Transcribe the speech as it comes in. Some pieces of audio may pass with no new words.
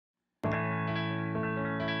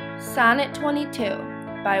Sonnet 22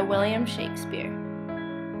 by William Shakespeare.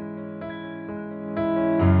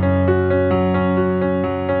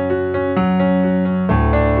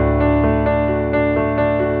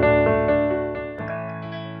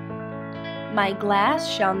 My glass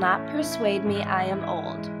shall not persuade me I am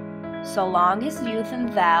old, so long as youth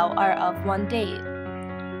and thou are of one date.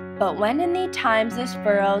 But when in thee times'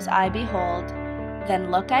 furrows I behold,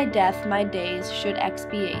 then look I death my days should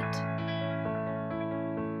expiate.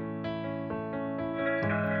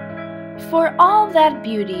 For all that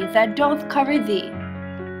beauty that doth cover thee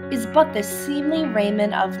is but the seemly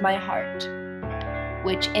raiment of my heart,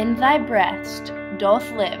 which in thy breast doth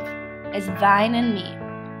live as thine and me.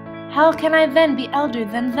 How can I then be elder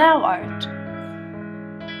than thou art?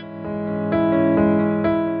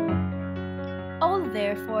 O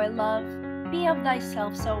therefore, love, be of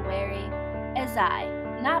thyself so wary, as I,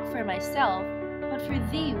 not for myself, but for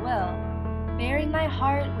thee will, bearing thy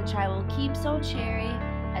heart which I will keep so chary,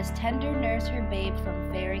 as tender nurse her babe from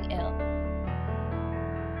faring ill.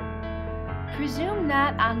 Presume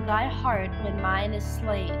not on thy heart when mine is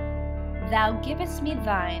slain. Thou givest me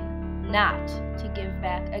thine, not to give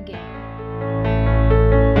back again.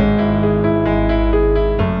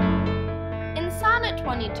 In Sonnet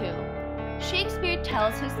 22, Shakespeare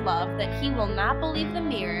tells his love that he will not believe the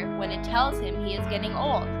mirror when it tells him he is getting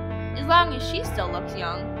old, as long as she still looks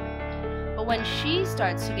young. But when she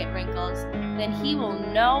starts to get wrinkles, then he will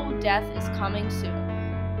know death is coming soon.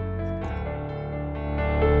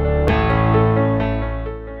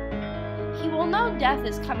 He will know death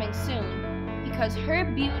is coming soon because her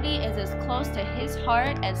beauty is as close to his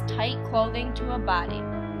heart as tight clothing to a body.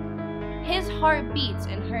 His heart beats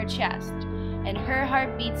in her chest, and her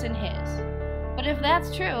heart beats in his. But if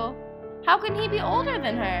that's true, how can he be older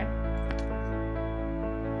than her?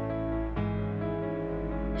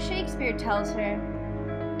 Shakespeare tells her,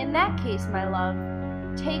 "In that case, my love,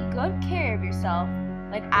 take good care of yourself,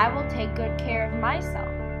 like I will take good care of myself.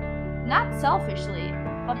 Not selfishly,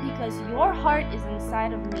 but because your heart is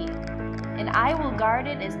inside of me, and I will guard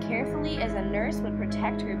it as carefully as a nurse would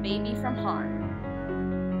protect her baby from harm."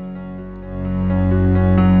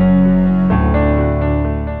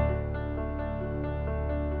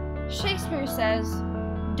 Shakespeare says,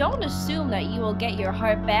 "Don't assume that you will get your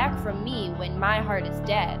heart back from me when my heart is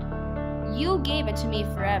dead. You gave it to me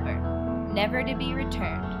forever, never to be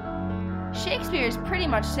returned." Shakespeare is pretty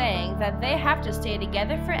much saying that they have to stay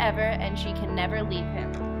together forever and she can never leave him.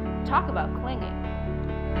 Talk about clinging.